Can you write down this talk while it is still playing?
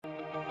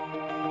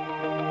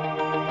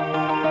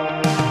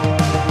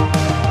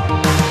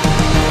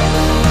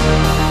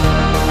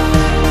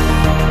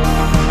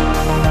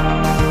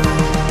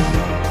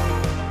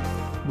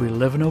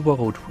live in a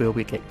world where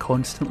we get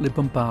constantly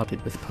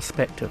bombarded with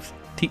perspectives,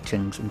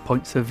 teachings and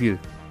points of view.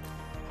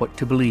 What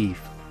to believe,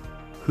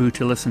 who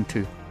to listen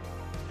to.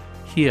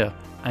 Here,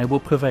 I will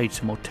provide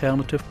some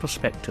alternative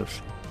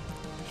perspectives.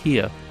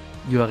 Here,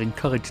 you are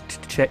encouraged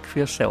to check for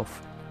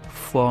yourself,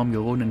 form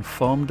your own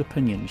informed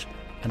opinions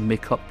and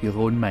make up your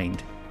own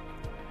mind.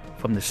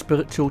 From the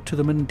spiritual to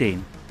the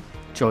mundane,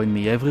 join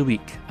me every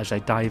week as I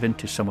dive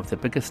into some of the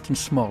biggest and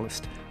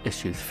smallest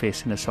issues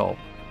facing us all.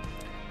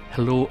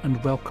 Hello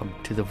and welcome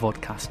to the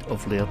vodcast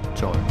of Laird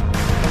Joy.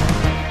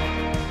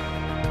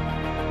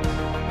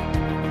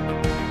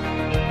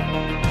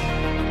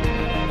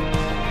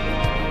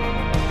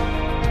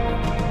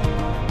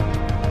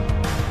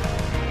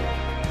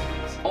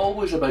 It's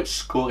always about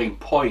scoring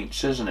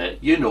points, isn't it?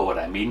 You know what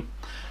I mean.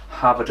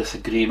 Have a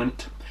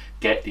disagreement,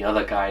 get the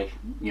other guy,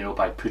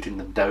 by putting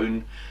them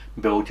down,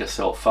 build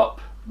yourself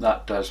up.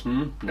 That does,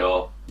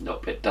 No,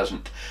 it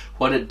doesn't.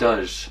 What it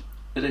does,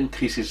 it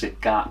increases the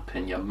gap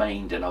in your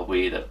mind in a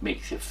way that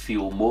makes you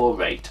feel more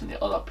right and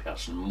the other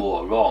person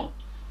more wrong.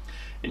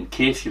 In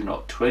case you've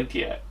not twigged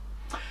yet,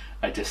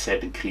 I just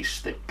said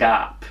increase the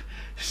gap,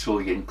 so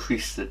you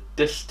increase the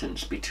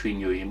distance between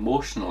you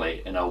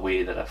emotionally in a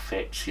way that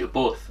affects you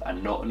both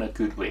and not in a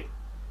good way.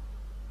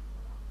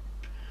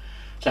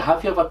 So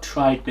have you ever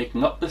tried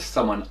making up with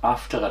someone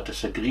after a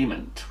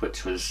disagreement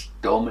which was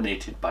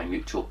dominated by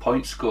mutual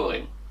point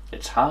scoring?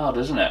 It's hard,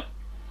 isn't it?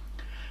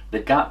 The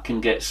gap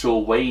can get so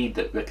wide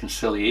that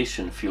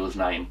reconciliation feels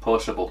nigh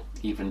impossible,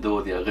 even though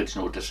the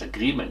original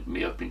disagreement may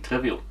have been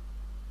trivial.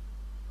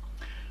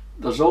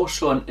 There's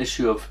also an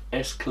issue of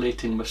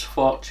escalating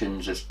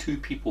misfortunes as two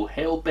people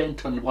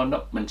hell-bent on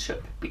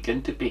one-upmanship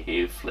begin to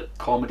behave like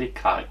comedy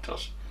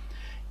characters.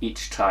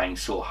 Each trying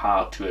so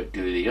hard to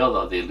outdo the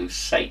other, they lose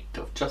sight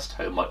of just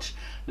how much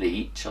they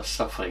each are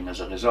suffering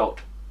as a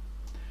result.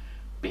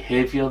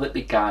 Behaviour that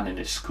began in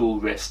a school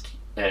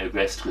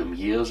restroom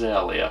years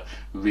earlier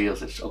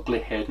rears its ugly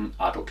head in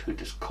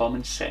adulthood as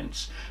common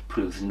sense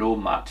proves no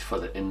match for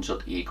the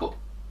injured ego.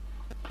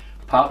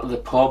 Part of the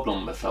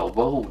problem with our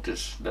world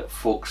is that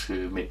folks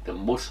who make the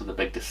most of the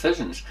big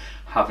decisions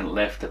haven't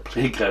left the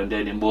playground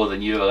any more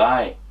than you or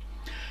I.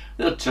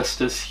 They're just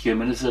as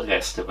human as the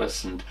rest of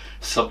us and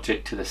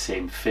subject to the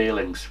same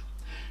failings.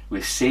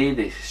 We say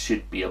they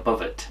should be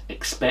above it,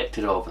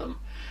 expected of them,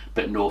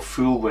 but know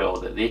full well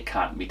that they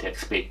can't meet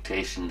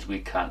expectations we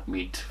can't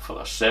meet for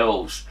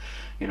ourselves.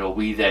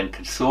 We then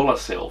console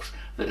ourselves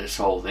that it's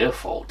all their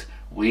fault,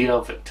 we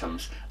are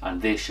victims,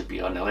 and they should be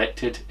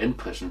unelected, in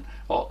prison,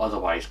 or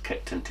otherwise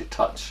kicked into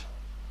touch.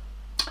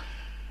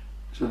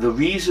 So the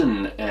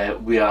reason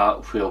we are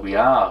where we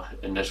are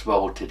in this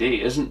world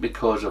today isn't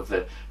because of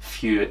the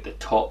few at the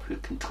top who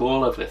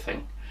control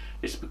everything.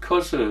 It's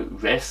because the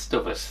rest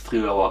of us,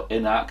 through our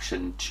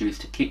inaction, choose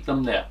to keep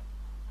them there.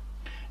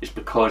 It's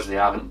because they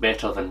aren't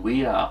better than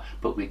we are,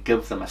 but we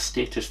give them a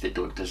status they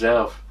don't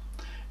deserve.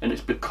 And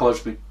it's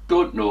because we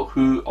don't know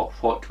who or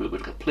what we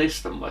would replace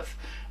them with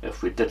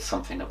if we did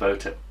something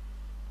about it.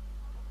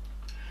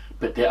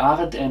 But they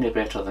aren't any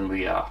better than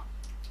we are,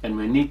 and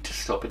we need to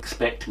stop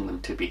expecting them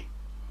to be.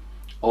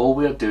 All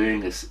we're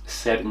doing is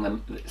setting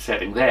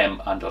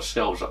them and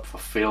ourselves up for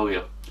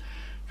failure.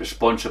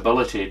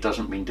 Responsibility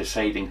doesn't mean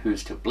deciding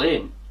who's to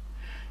blame.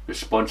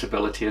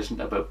 Responsibility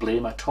isn't about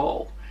blame at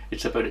all.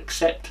 It's about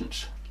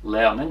acceptance,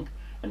 learning,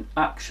 and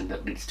action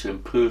that leads to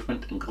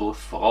improvement and growth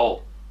for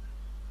all.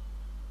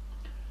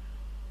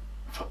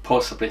 For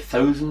possibly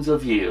thousands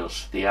of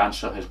years, the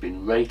answer has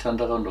been right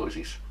under our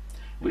noses.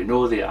 We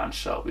know the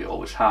answer, we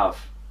always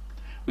have.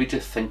 We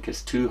just think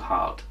it's too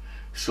hard,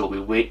 so we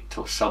wait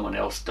till someone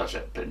else does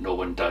it, but no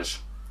one does.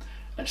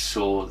 And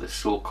so the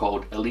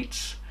so-called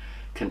elites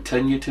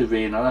continue to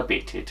reign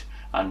unabated,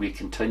 and we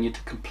continue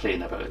to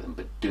complain about them,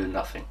 but do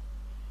nothing.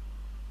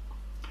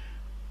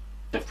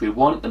 If we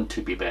want them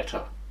to be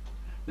better,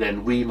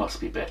 then we must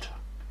be better.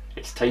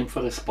 It's time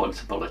for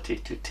responsibility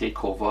to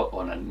take over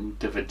on an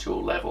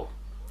individual level.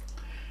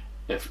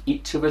 If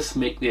each of us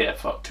make the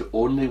effort to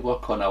only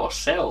work on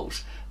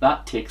ourselves,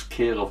 that takes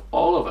care of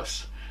all of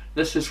us.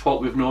 This is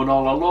what we've known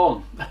all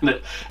along,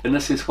 and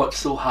this is what's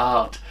so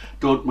hard.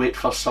 Don't wait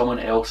for someone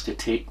else to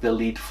take the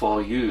lead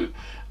for you,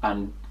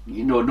 and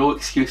no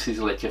excuses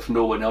like if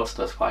no one else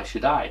does, why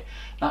should I?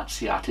 That's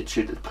the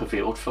attitude that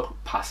prevailed for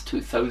past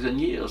 2,000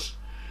 years.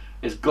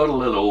 It's got a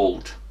little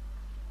old.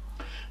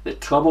 The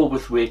trouble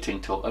with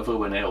waiting till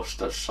everyone else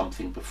does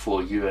something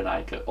before you and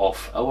I get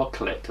off our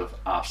collective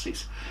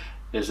arses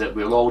is that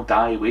we'll all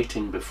die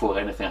waiting before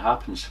anything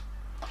happens.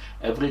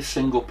 Every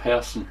single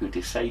person who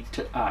decides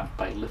to act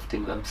by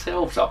lifting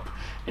themselves up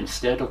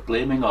instead of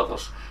blaming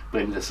others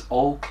brings us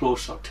all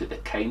closer to the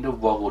kind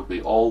of world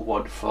we all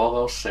want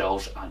for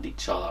ourselves and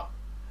each other.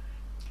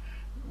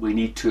 We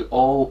need to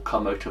all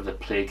come out of the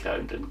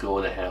playground and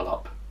grow the hell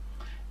up.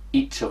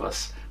 Each of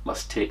us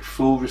must take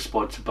full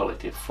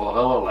responsibility for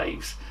our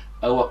lives,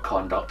 our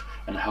conduct,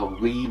 and how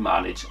we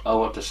manage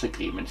our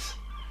disagreements.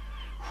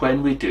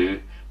 When we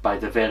do, by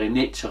the very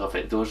nature of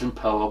it, those in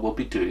power will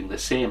be doing the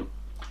same.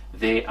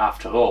 They,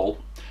 after all,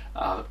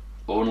 are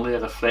only a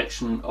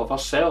reflection of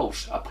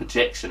ourselves, a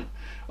projection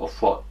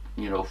of what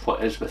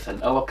is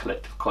within our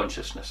collective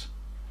consciousness.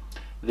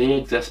 They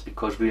exist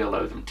because we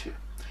allow them to.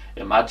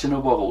 Imagine a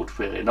world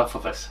where enough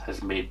of us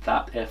has made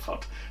that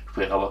effort,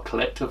 where our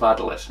collective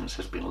adolescence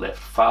has been left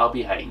far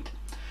behind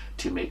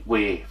to make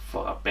way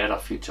for a better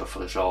future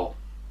for us all.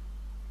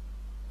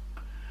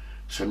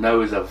 So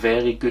now is a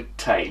very good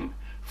time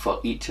for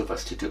each of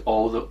us to do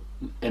all the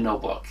inner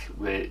work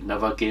we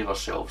never gave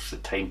ourselves the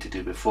time to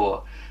do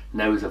before.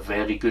 Now is a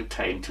very good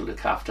time to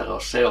look after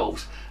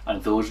ourselves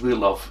and those we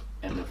love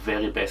in the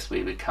very best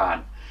way we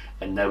can.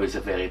 And now is the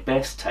very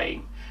best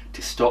time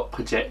to stop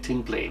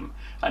projecting blame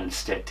and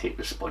instead take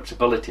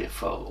responsibility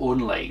for our own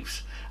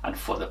lives and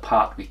for the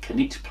part we can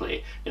each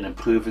play in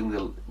improving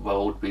the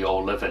world we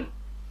all live in.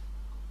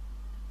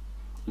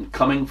 And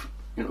coming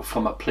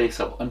from a place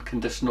of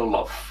unconditional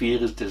love,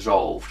 fear is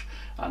dissolved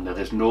and there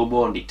is no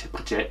more need to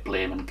project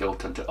blame and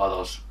guilt onto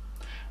others.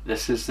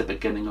 This is the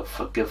beginning of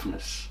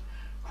forgiveness,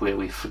 where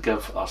we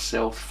forgive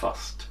ourselves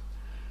first,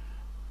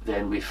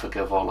 then we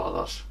forgive all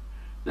others.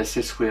 This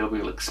is where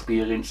we'll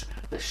experience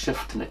the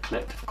shift in the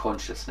collective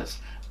consciousness,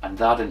 and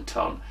that in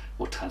turn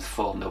will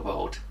transform the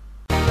world.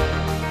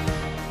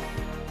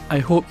 I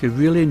hope you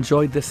really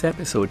enjoyed this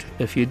episode.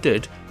 If you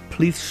did,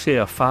 please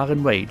share far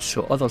and wide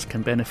so others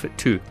can benefit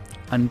too,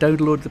 and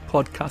download the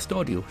podcast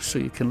audio so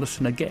you can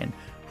listen again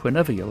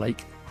whenever you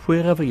like,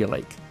 wherever you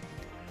like.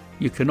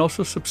 You can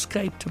also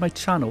subscribe to my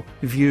channel,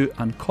 view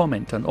and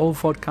comment on all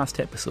vodcast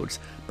episodes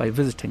by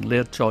visiting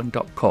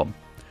lairdjohn.com.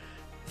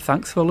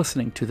 Thanks for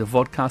listening to the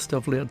vodcast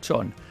of Laird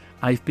John.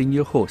 I've been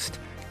your host,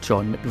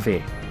 John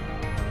McVeigh.